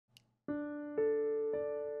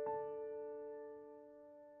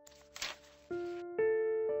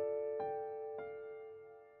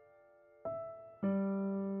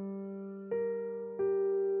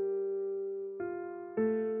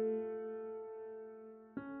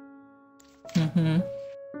Mm-hmm.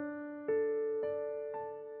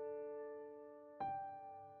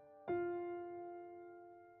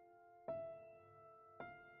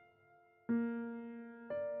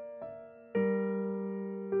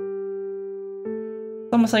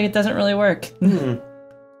 It's almost like it doesn't really work.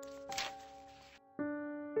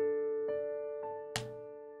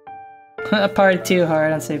 A party too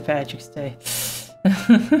hard on St. Patrick's Day.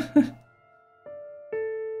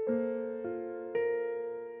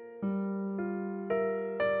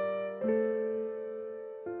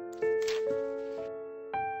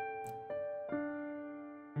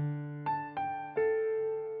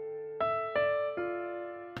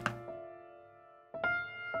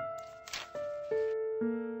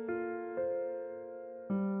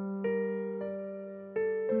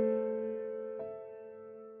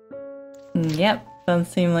 Yep, doesn't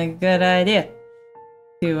seem like a good idea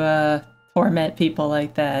to torment people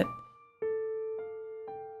like that.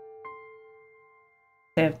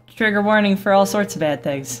 They have trigger warning for all sorts of bad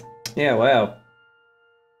things. Yeah, wow.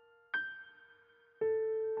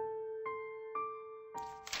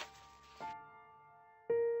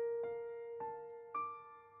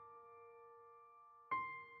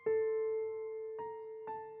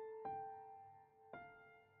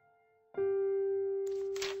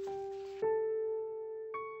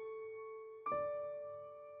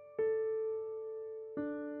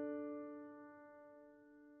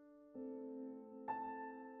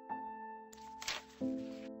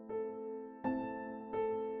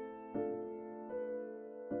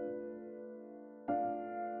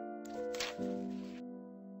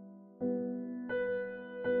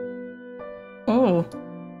 Oh,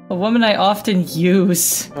 a woman I often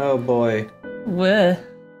use. Oh boy. Wh.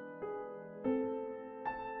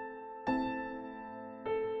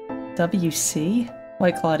 WC?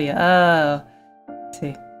 White Claudia. Oh. Let's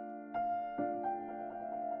see.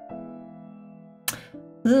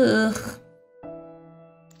 Ugh.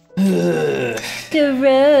 Ugh.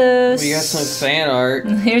 Gross. We got some fan art.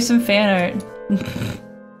 Here's some fan art.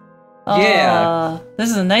 Yeah. This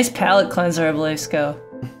is a nice palette cleanser, Blasco.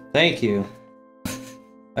 Thank you.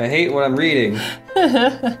 I hate what I'm reading.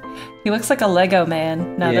 He looks like a Lego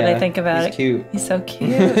man, now that I think about it. He's cute. He's so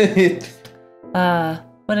cute.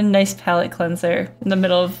 What a nice palette cleanser in the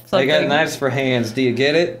middle of something. I got knives for hands. Do you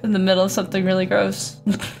get it? In the middle of something really gross.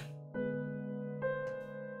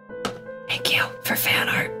 Thank you for fan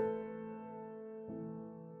art.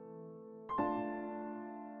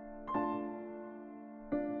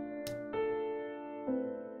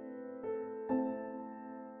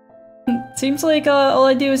 Seems like all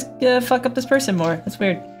I do is fuck up this person more. That's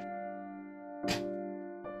weird.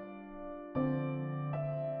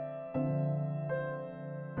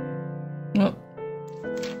 Oh.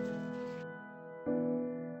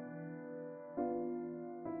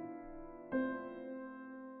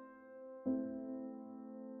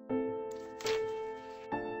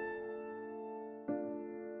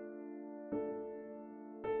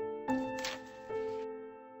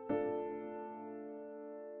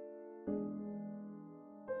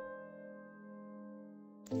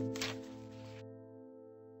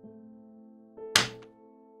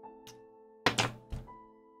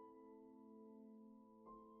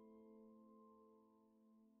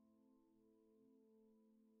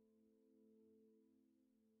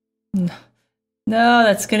 No,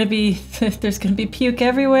 that's gonna be... there's gonna be puke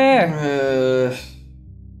everywhere.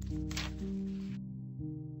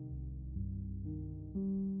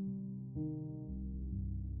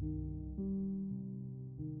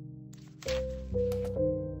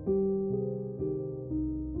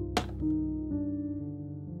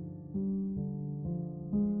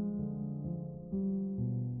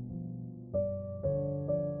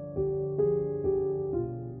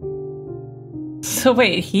 So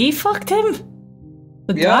wait, he fucked him?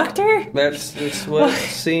 The doctor? That's what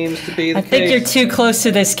seems to be the case. I think you're too close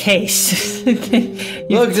to this case.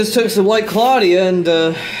 Look, just took some White Claudia and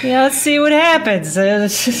yeah, let's see what happens.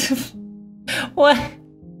 What?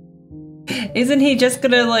 Isn't he just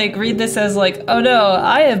gonna like read this as like, oh no,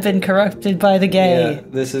 I have been corrupted by the gay. Yeah,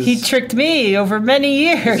 this is... He tricked me over many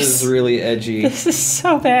years. This is really edgy. This is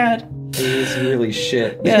so bad. This is really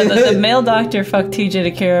shit. Yeah, the male doctor fucked TJ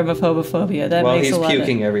to cure him of homophobia. That well, makes a lot he's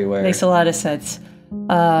puking everywhere. Makes a lot of sense.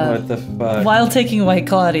 What the fuck? While taking White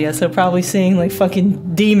Claudia, so probably seeing like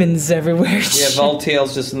fucking demons everywhere. Yeah,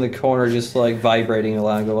 Voltail's just in the corner, just like vibrating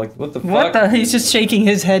aloud. Go like, what the fuck? What the? He's just shaking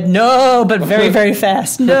his head. No, but very, very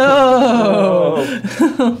fast. No.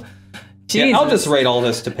 Yeah, I'll just write all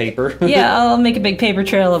this to paper. Yeah, I'll make a big paper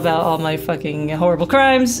trail about all my fucking horrible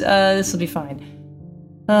crimes. This will be fine.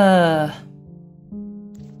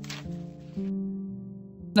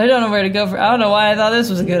 I don't know where to go for. I don't know why I thought this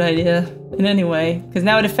was a good idea in any way, because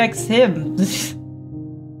now it affects him.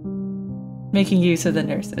 Making use of the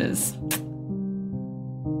nurses.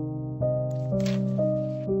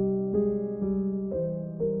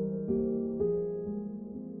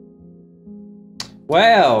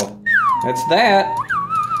 Wow, that's that.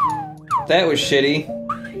 That was shitty.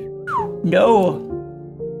 No.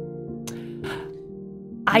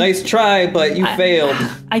 Nice try, but you failed.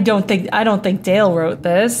 I don't think Dale wrote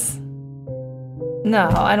this. No,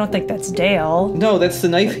 I don't think that's Dale. No, that's the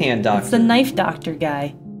knife hand doctor. It's the knife doctor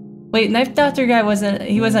guy. Wait, knife doctor guy wasn't.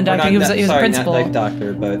 He wasn't a doctor. He was a principal. Not knife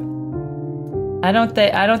doctor, but I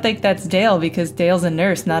don't think that's Dale because Dale's a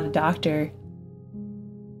nurse, not a doctor.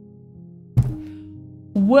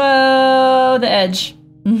 Whoa, the edge.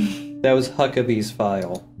 That was Huckabee's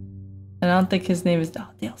file. And I don't think his name is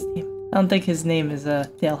Dale's name. I don't think his name is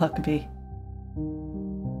Dale Huckabee.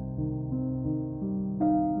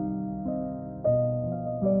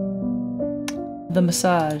 The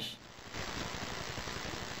massage.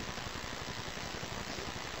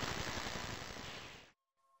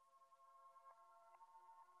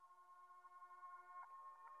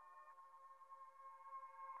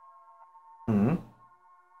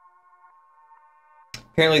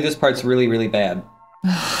 Apparently this part's really, really bad.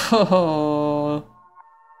 Oh.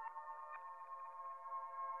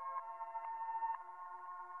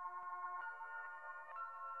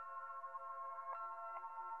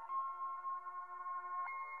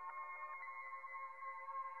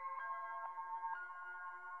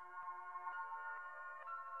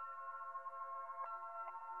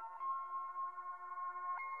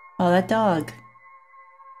 Oh, that dog.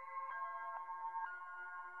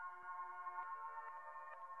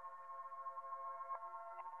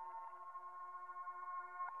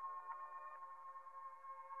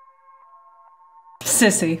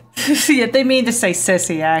 Sissy. Yeah, they mean to say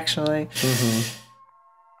sissy, actually. Mm-hmm.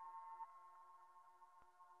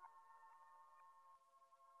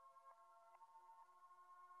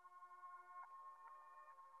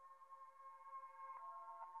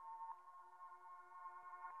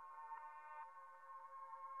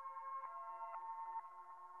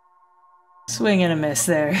 Swing and a miss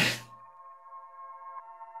there.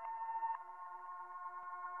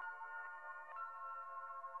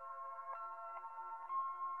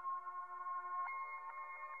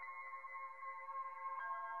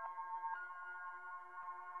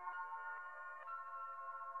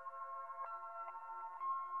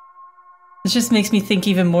 This just makes me think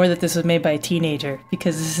even more that this was made by a teenager,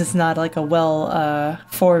 because this is not like a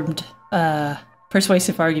well-formed,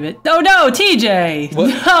 persuasive argument. Oh no, TJ! What?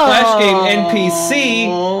 No! Flash game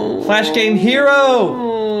NPC! Flash game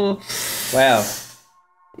hero! Wow.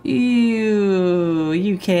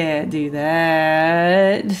 You can't do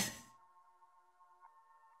that.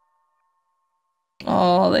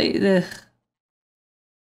 Oh, they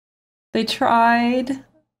tried.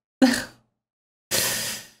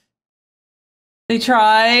 They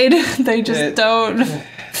tried. They just don't.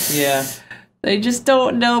 Yeah. They just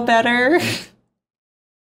don't know better.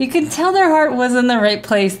 You can tell their heart was in the right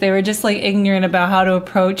place. They were just like ignorant about how to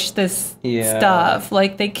approach this stuff.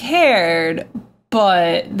 Like they cared,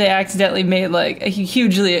 but they accidentally made like a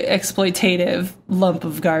hugely exploitative lump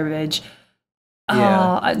of garbage.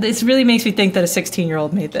 Yeah. This really makes me think that a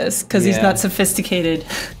 16-year-old made this because he's not sophisticated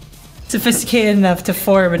enough to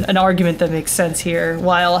form an argument that makes sense here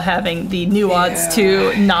while having the nuance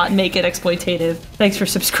to not make it exploitative. Thanks for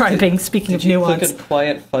subscribing. Speaking of nuance. Did you click on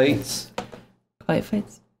Quiet Fights? Quiet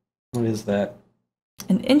Fights? What is that?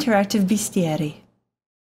 An interactive bestiary.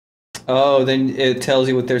 Oh, then it tells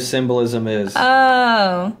you what their symbolism is.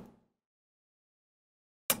 Oh.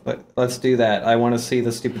 But let's do that. I want to see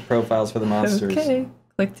the stupid profiles for the monsters. Okay.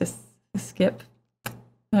 Click to skip.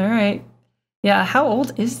 All right. Yeah, how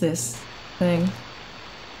old is this thing?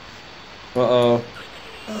 Uh-oh.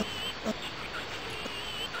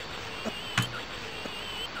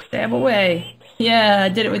 Stab away. Yeah, I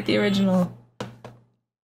did it with the original.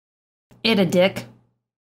 It a dick.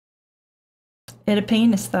 It a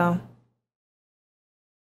penis, though.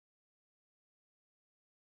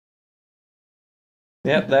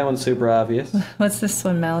 Yep, that one's super obvious. What's this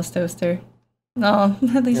one, Malice Toaster? No,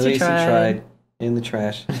 at least you tried. In the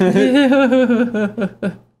trash.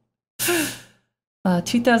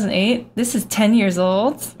 2008. This is 10 years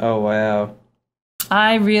old. Oh wow.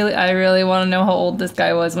 I really want to know how old this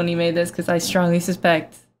guy was when he made this, because I strongly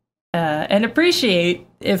suspect and appreciate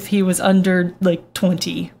if he was under like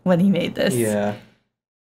 20 when he made this. Yeah.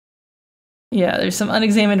 Yeah, there's some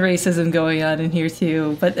unexamined racism going on in here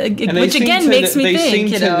too, but which again makes me think, they seem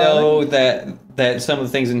to know that some of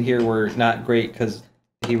the things in here were not great because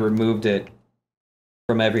he removed it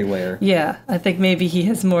from everywhere. Yeah, I think maybe he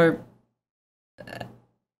has more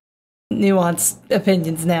nuanced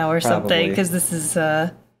opinions now or something, because this is,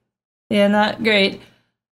 yeah, not great.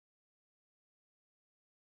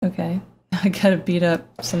 Okay, I gotta beat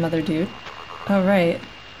up some other dude. All right.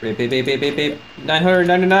 Beep, beep, beep, beep, beep, beep.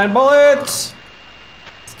 999 bullets!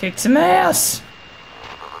 Let's kick some ass!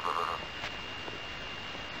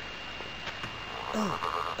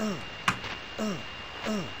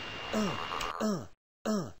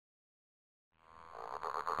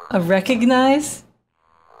 A recognize?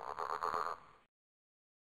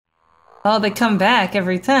 Oh, they come back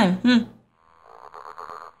every time.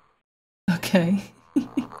 Okay.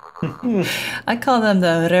 I call them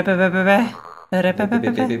the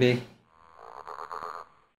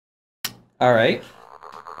All right.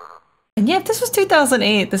 And yeah, this was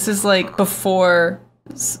 2008. This is like before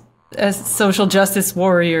social justice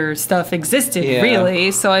warrior stuff existed,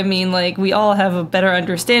 really. So I mean, like, we all have a better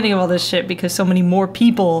understanding of all this shit because so many more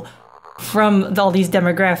people from all these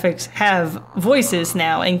demographics have voices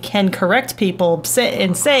now and can correct people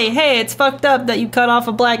and say, hey, it's fucked up that you cut off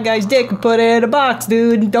a black guy's dick and put it in a box,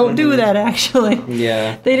 dude. Don't do that, actually.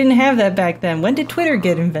 Yeah. They didn't have that back then. When did Twitter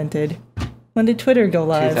get invented? When did Twitter go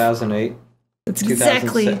live? 2008. That's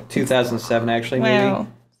exactly 2007, actually, wow. maybe.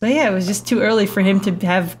 So yeah, it was just too early for him to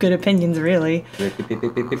have good opinions, really.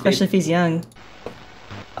 Especially if he's young.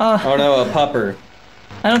 Oh no, a pupper.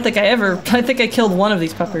 I think I killed one of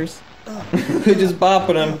these puppers. Just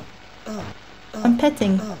bopping him. I'm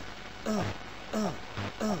petting.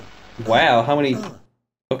 Wow, how many...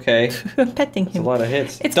 Okay. I'm petting him. That's a lot of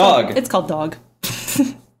hits. It's dog! It's called dog.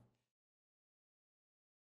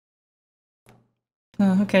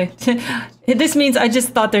 Oh, okay. This means I just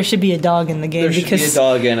thought there should be a dog in the game. There should be a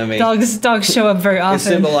dog enemy. Dogs show up very often. It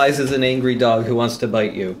symbolizes an angry dog who wants to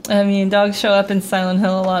bite you. I mean, dogs show up in Silent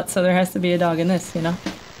Hill a lot, so there has to be a dog in this, you know?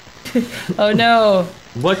 Oh no!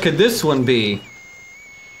 What could this one be?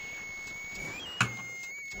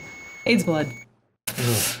 AIDS blood.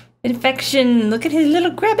 Infection! Look at his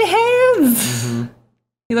little grabby hands!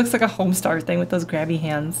 He looks like a Homestar thing with those grabby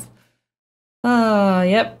hands. Oh,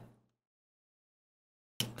 yep.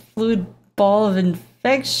 Fluid ball of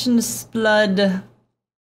infectious blood.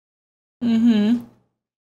 I'll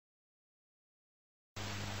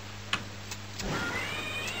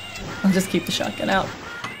just keep the shotgun out.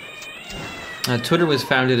 Twitter was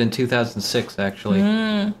founded in 2006, actually.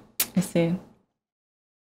 I see.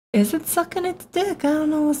 Is it sucking its dick? I don't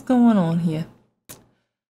know what's going on here.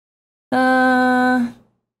 The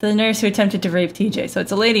nurse who attempted to rape TJ. So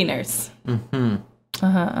it's a lady nurse.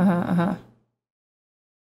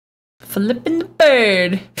 Flipping the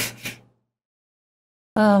bird.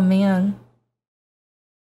 Oh, man.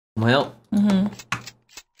 Well.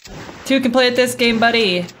 Two can play at this game,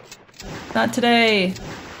 buddy. Not today.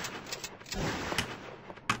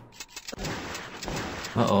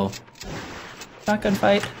 Uh-oh. Shotgun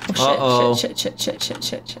fight. Oh, shit.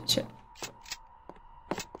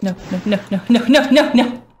 No.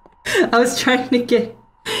 I was trying to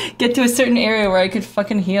get to a certain area where I could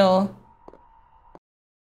fucking heal.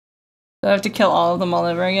 Do I have to kill all of them all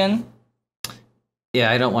over again?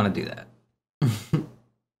 Yeah, I don't want to do that.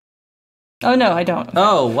 Oh no, I don't.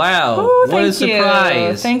 Oh, wow. Ooh, what a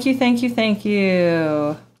surprise. Thank you.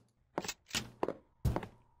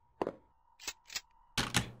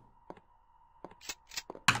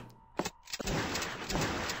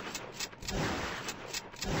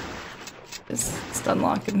 Just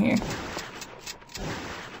unlock him here.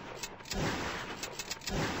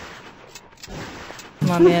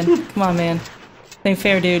 Come on, man. Ain't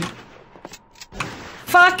fair, dude.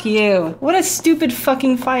 Fuck you! What a stupid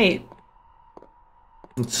fucking fight.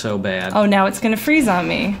 It's so bad. Oh, now it's gonna freeze on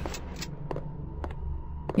me.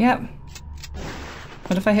 Yep.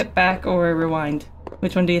 What if I hit back or rewind?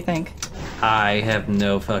 Which one do you think? I have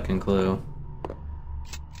no fucking clue.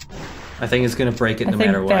 I think it's gonna break it no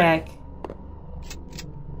matter what. Back.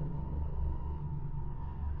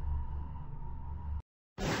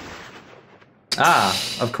 Ah,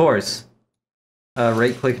 of course.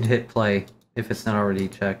 Right click and hit play if it's not already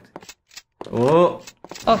checked. Whoa!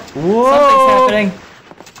 Oh, whoa! Something's happening.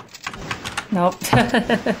 Nope.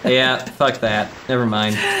 Yeah, fuck that. Never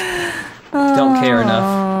mind. Don't care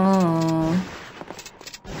enough.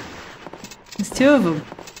 There's two of them.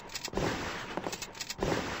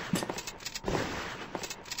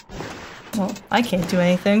 Well, I can't do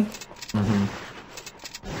anything.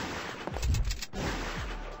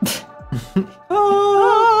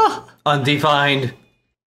 Undefined.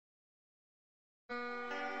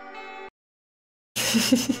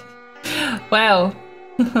 Wow.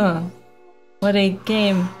 What a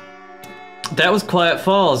game. That was Quiet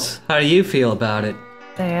Falls. How do you feel about it?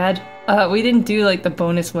 Bad. We didn't do like the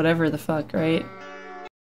bonus whatever the fuck, right?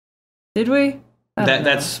 Did we?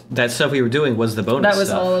 That stuff we were doing was the bonus stuff. That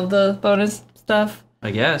was all of the bonus stuff?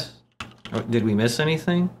 I guess. Did we miss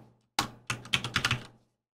anything?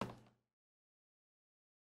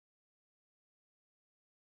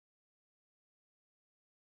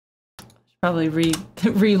 Probably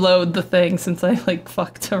reload the thing since I like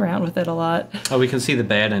fucked around with it a lot. Oh, we can see the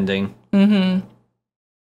bad ending. Mm-hmm.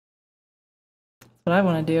 That's what I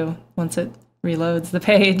want to do once it reloads the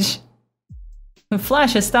page. And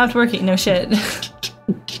Flash has stopped working. No shit.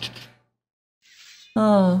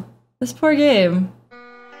 Oh, this poor game.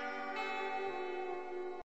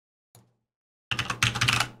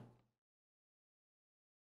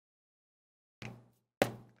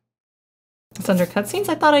 It's under cutscenes?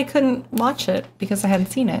 I thought I couldn't watch it because I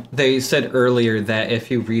hadn't seen it. They said earlier that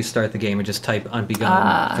if you restart the game and just type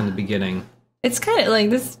unbegun from the beginning. It's kind of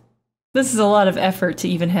like this is a lot of effort to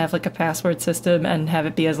even have like a password system and have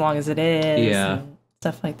it be as long as it is. Yeah. And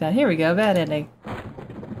stuff like that. Here we go, bad ending.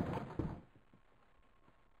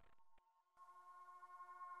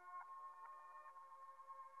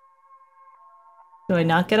 Do I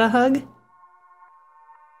not get a hug?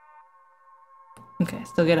 Okay,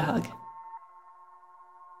 still get a hug.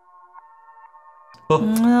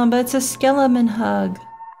 Oh, but it's a skeleton hug.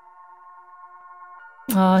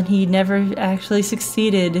 Oh, and he never actually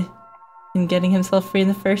succeeded in getting himself free in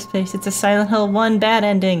the first place. It's a Silent Hill 1 bad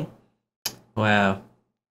ending. Wow.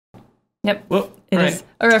 Yep. Whoa, it is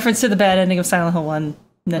a reference to the bad ending of Silent Hill 1.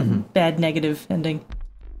 Bad negative ending.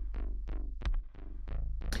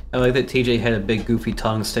 I like that TJ had a big goofy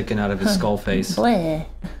tongue sticking out of his skull face. Bleh.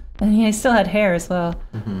 And he still had hair as well.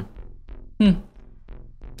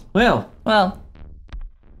 Well,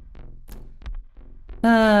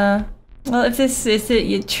 if this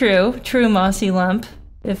is true Mossy Lump,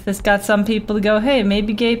 if this got some people to go, hey,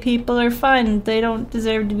 maybe gay people are fine, they don't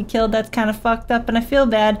deserve to be killed, that's kind of fucked up and I feel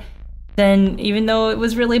bad, then even though it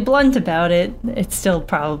was really blunt about it, it's still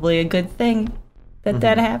probably a good thing that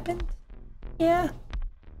that happened. Yeah.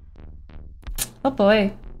 Oh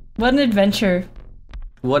boy. What an adventure.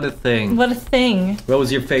 What a thing. What a thing. What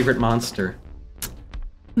was your favorite monster?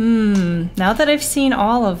 Now that I've seen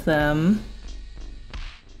all of them...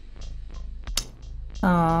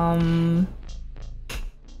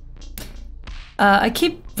 I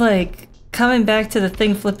keep, like, coming back to the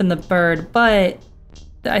thing flipping the bird, but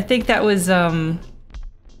I think that was, I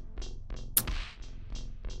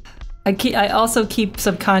also keep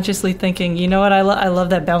subconsciously thinking, you know what, I love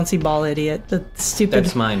that bouncy ball idiot. The stupid...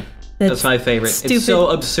 That's mine. That's my favorite. Stupid. It's so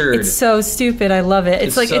absurd. It's so stupid. I love it.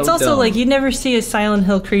 It's like so it's also dumb. like you never see a Silent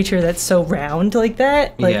Hill creature that's so round like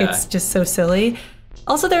that. Like it's just so silly.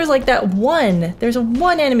 Also, there's like there's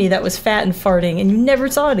one enemy that was fat and farting, and you never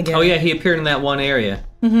saw it again. Oh yeah, he appeared in that one area.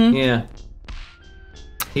 Yeah.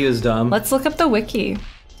 He was dumb. Let's look up the wiki,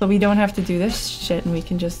 so we don't have to do this shit, and we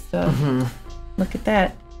can just look at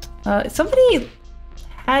that. Somebody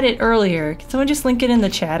had it earlier. Can someone just link it in the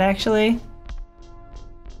chat, actually?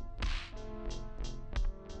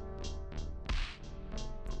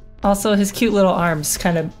 Also, his cute little arms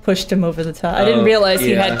kind of pushed him over the top. I didn't realize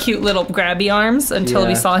he had cute little grabby arms until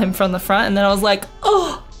we saw him from the front, and then I was like,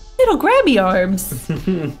 oh, little grabby arms.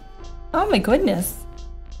 Oh my goodness.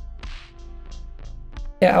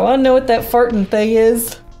 Yeah, I want to know what that farting thing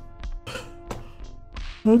is.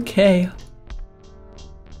 Okay.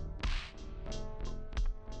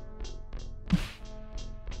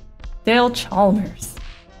 Dale Chalmers.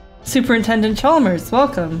 Superintendent Chalmers,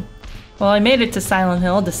 welcome. Well, I made it to Silent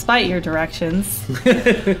Hill despite your directions.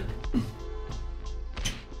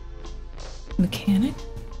 Mechanic?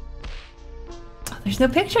 Oh, there's no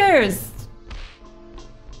pictures!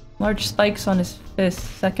 Large spikes on his fist,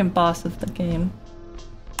 second boss of the game.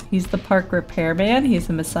 He's the park repairman. He's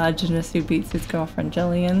a misogynist who beats his girlfriend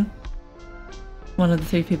Jillian. One of the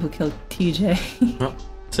 3 people killed TJ. Well,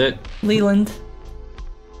 that's it. Leland.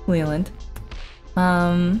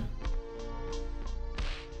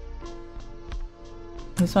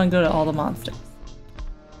 I just want to go to all the monsters.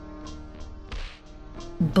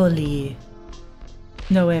 Bully.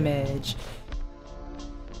 No image.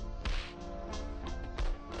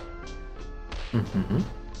 I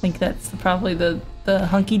think that's probably the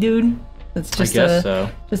hunky dude. That's just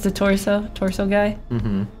just a torso guy.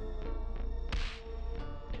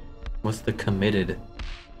 What's the committed?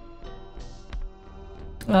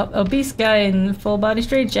 Well, obese guy in full body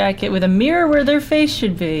straitjacket with a mirror where their face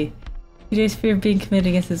should be. TJ's fear of being committed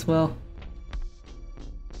against his will.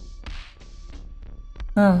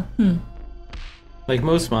 Oh, Like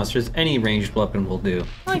most monsters, any ranged weapon will do.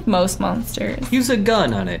 Like most monsters. Use a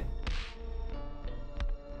gun on it.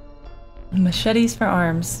 Machetes for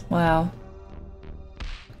arms. Wow.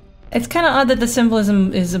 It's kind of odd that the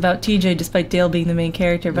symbolism is about TJ despite Dale being the main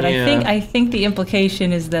character, but Yeah. I think the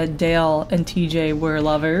implication is that Dale and TJ were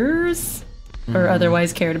lovers or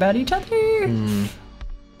otherwise cared about each other.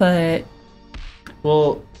 But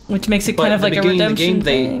well, which makes it kind of like a redemption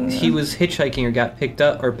thing. He was hitchhiking or got picked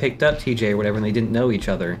up TJ or whatever, and they didn't know each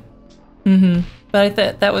other. But I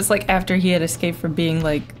thought that was like after he had escaped from being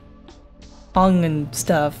like hung and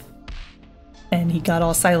stuff, and he got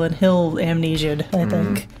all Silent Hill amnesia'd, I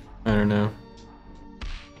think. I don't know.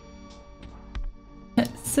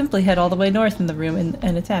 Simply head all the way north in the room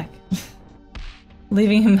and attack.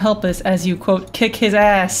 Leaving him helpless as you, quote, kick his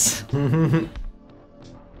ass.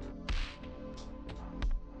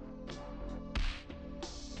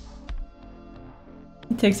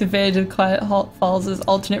 He takes advantage of Quiet Falls'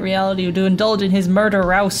 alternate reality to indulge in his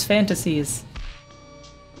murder-rouse fantasies.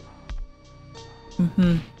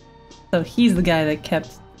 So he's the guy that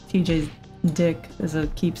kept TJ's dick as a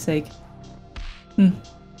keepsake.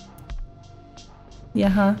 Yeah,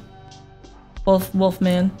 huh?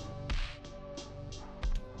 Wolfman.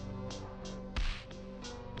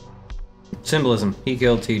 Symbolism. He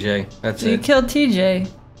killed TJ. That's So it. you killed TJ.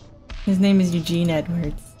 His name is Eugene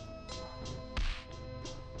Edwards.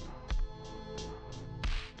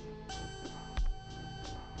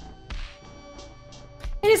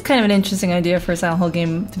 It is kind of an interesting idea for a Silent Hill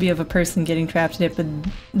game to be of a person getting trapped in it, but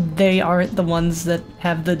they aren't the ones that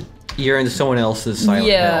have the... You're into someone else's Silent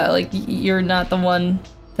Hill. Yeah, like, you're not the one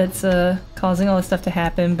that's causing all this stuff to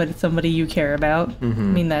happen, but it's somebody you care about. I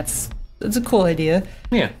mean, that's a cool idea.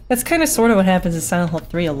 Yeah. That's kind of sort of what happens in Silent Hill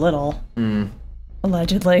 3 a little.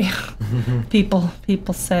 Allegedly. People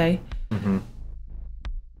say.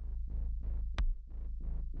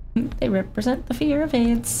 They represent the fear of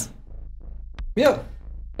AIDS. Yep.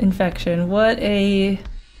 Infection. What a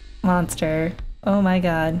monster. Oh my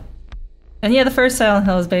god. And yeah, the first Silent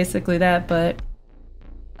Hill is basically that, but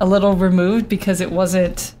a little removed because it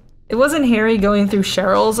wasn't Harry going through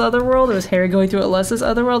Cheryl's otherworld, it was Harry going through Alessa's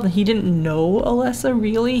otherworld, and he didn't know Alessa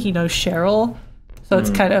really, he knows Cheryl. So it's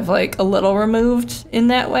kind of like a little removed in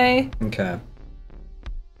that way. Okay.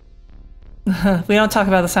 We don't talk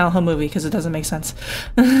about the Silent Hill movie because it doesn't make sense.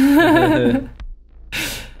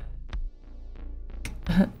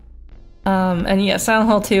 And yeah, Silent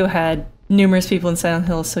Hill 2 had numerous people in Silent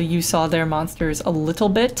Hill, so you saw their monsters a little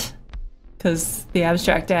bit. Because the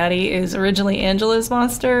Abstract Daddy is originally Angela's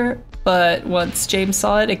monster, but once James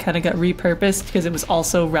saw it, it kind of got repurposed because it was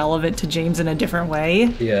also relevant to James in a different way.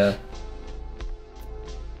 Yeah.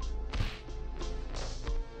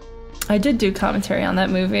 I did do commentary on that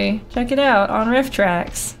movie. Check it out on Riff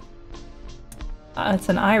Tracks. It's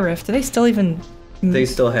an iRiff. Do they still even They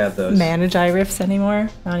still have those. manage iRiffs anymore?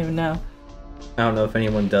 I don't even know. I don't know if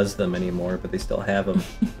anyone does them anymore, but they still have them.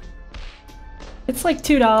 It's like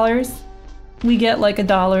 $2. We get like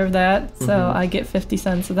 $1 of that, so I get 50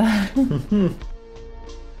 cents of that.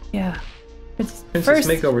 Yeah. It's Princess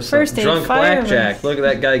Makeover song. Drunk Blackjack. Look at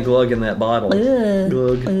that guy glugging that bottle.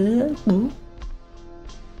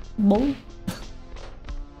 Glug.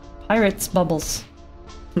 Pirates Bubbles.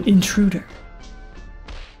 Intruder.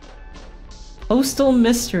 Postal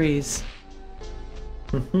Mysteries.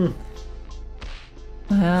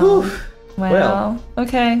 Wow. Wow. Well,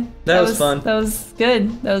 okay. that was fun. That was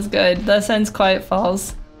good. That was good. That ends Quiet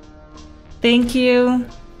Falls. Thank you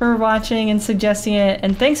for watching and suggesting it,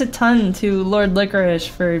 and thanks a ton to Lord Licorice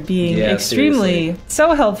for being extremely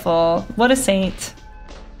so helpful. What a saint.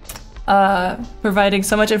 Providing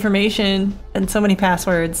so much information and so many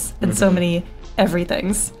passwords and so many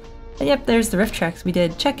everythings. And yep, there's the riff tracks we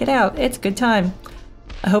did. Check it out. It's a good time.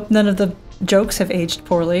 I hope none of the jokes have aged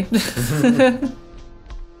poorly.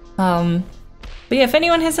 But yeah, if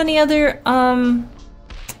anyone has any other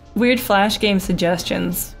weird Flash game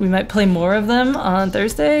suggestions, we might play more of them on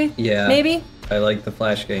Thursday. Yeah, maybe. I like the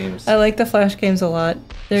Flash games. I like the Flash games a lot.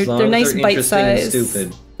 They're nice bite-sized.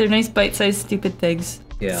 Stupid. They're nice bite-sized stupid things.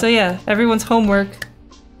 Yeah. So yeah, everyone's homework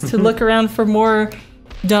to look around for more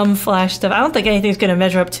dumb Flash stuff. I don't think anything's gonna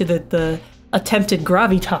measure up to the attempted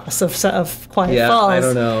gravitas of Quiet Falls. I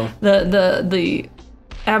don't know. The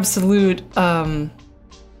absolute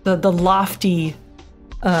the lofty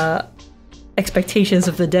expectations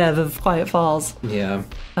of the dev of Quiet Falls. Yeah.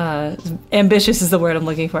 Ambitious is the word I'm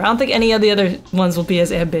looking for. I don't think any of the other ones will be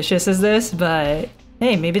as ambitious as this, but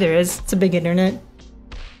hey, maybe there is. It's a big internet.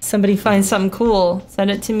 Somebody finds something cool, send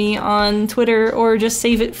it to me on Twitter or just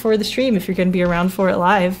save it for the stream if you're going to be around for it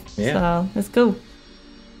live. Yeah. So, let's go.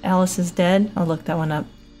 Alice is dead. I'll look that one up.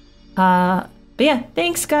 But yeah,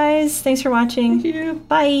 thanks guys. Thanks for watching. Thank you.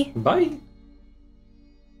 Bye. Bye.